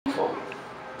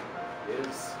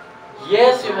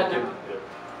Yes, you had to.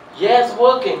 Yes,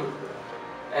 working.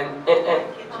 And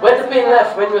when the pain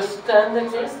left, when you were standing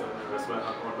there.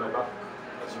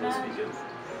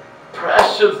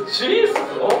 Precious Jesus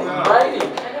Almighty.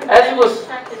 As he was.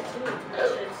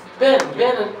 Ben,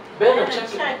 check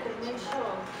it.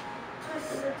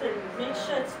 Make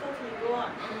sure it's totally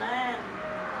gone. Man.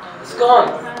 It's gone.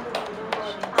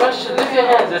 Precious, lift your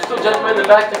hands. There's two gentlemen in the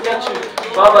back to catch you.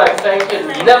 Father, I thank you.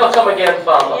 Never come again,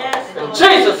 Father. In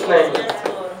Jesus' name.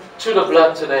 Through the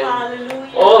blood today.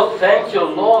 Oh, thank you,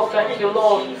 Lord. Thank you,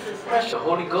 Lord. Precious, the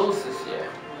Holy Ghost is here.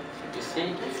 You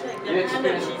see? You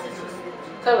experience.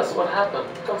 Tell us what happened.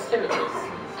 Come stay with us.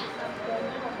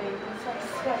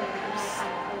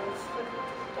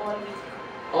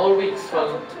 All week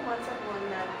swelling.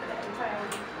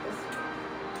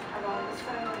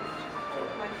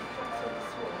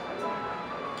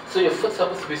 So your foot's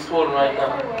supposed to be swollen right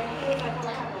now.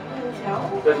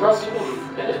 But it's not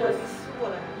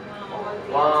swollen.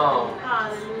 Wow.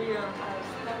 Hallelujah.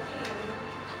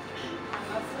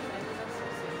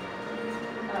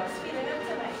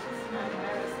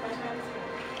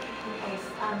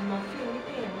 I'm not feeling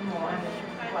pain anymore.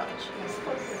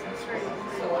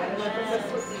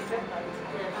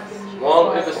 Well,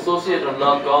 if associated or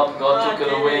not, God took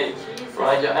it away.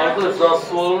 Right? Your ankle is not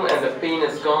swollen and the pain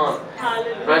is gone.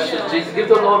 Precious Jesus. Give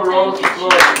the Lord a round of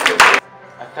applause.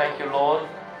 I thank you, Lord.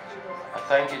 I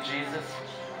thank you, Jesus.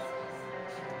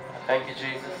 I thank you,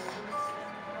 Jesus.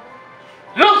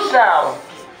 Loose now!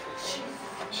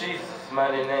 Jesus'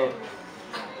 mighty name.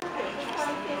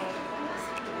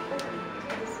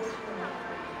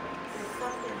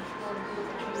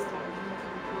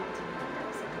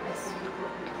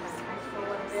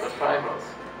 That's fibros.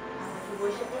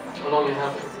 How long you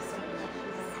have it?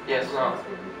 Yes, now.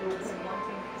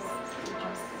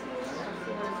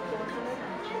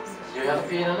 Do you have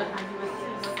pain on it?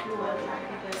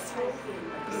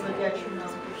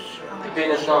 The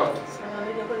pain is gone.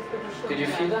 Could you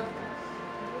feel that?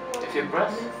 If you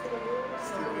press?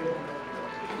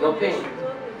 No pain.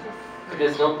 If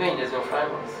there's no pain, there's no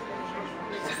fibros.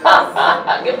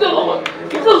 Give the Lord a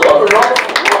round of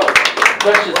applause.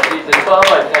 Precious Jesus,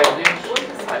 Father, I thank you.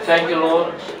 I thank you,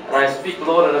 Lord. And I speak,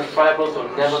 Lord, that the fibros will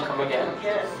never come again.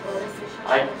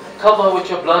 I cover with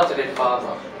your blood today,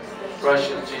 Father.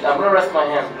 Precious Jesus. I'm going to rest my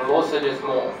hand. The Lord said there's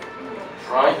more.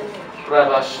 Right?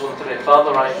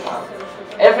 Father, right now.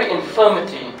 Every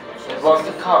infirmity that wants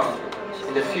to come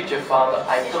in the future, Father,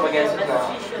 I come against it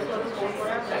now.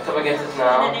 I come against it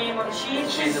now. In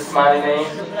Jesus' mighty name.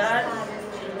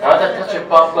 Now that touch of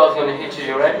pop God is going to hit you.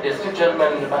 You ready? There's two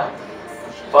gentlemen in the back.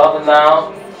 Father,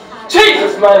 now.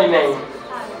 Jesus' mighty name.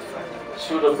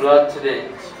 Through the blood today.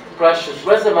 Precious.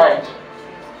 Where's the mic?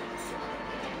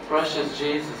 Precious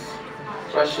Jesus.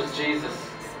 Precious Jesus.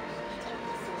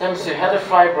 Let me see. You had the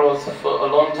fibros for a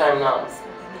long time now.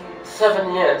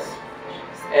 7 years.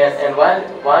 And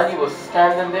while you were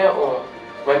standing there or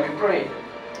when we prayed?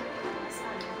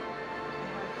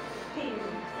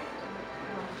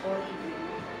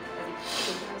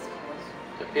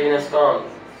 The pain is gone.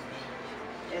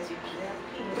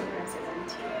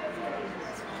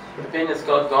 The pain is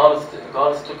gone. God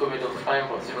has took away the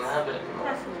fibros. You don't have it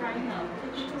anymore.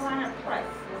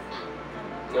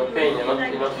 No pain.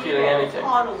 You're not feeling anything.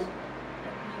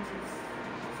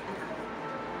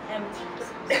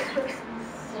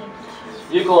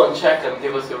 You go and check and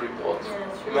give us your report.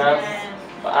 Amen.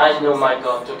 But I know my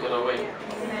God took it away.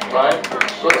 Right?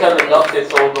 Go tell the doctor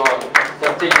it's all gone.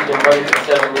 They're taking the money for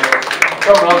 7 years.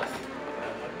 Come on.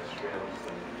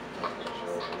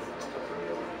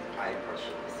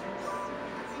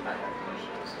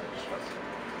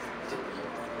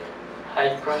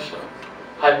 High pressure.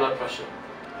 High blood pressure.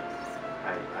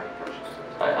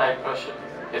 High pressure.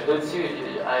 It hurts you.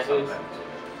 I hurt.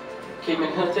 Came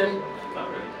in Hilton. Not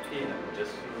really pain, it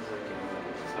just feels like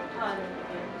something.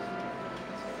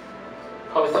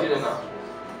 How is it feeling now?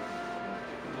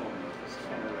 No, it's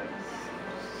kind of like...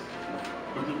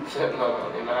 No,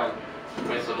 amen.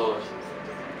 Praise the Lord.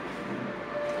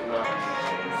 Amen.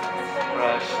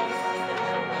 Precious.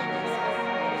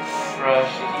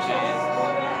 Precious Jesus.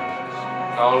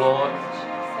 Now, Lord.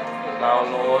 Now,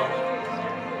 Lord.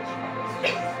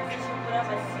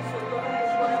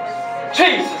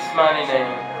 Jesus' mighty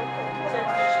name.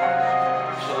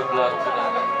 Show the blood to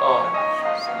them. Oh,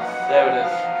 there it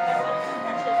is.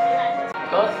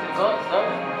 God's done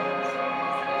it. It's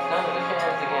done it. Lift your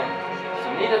hands again.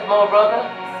 You need it more, brother?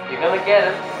 You're going to get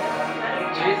it.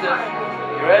 Jesus.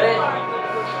 You ready?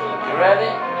 You ready?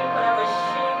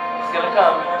 It's going to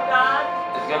come.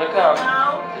 It's going to come.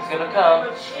 It's gonna come.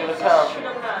 It's gonna come.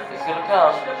 It's gonna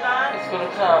come. It's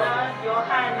gonna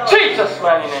come. Jesus'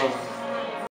 mighty name.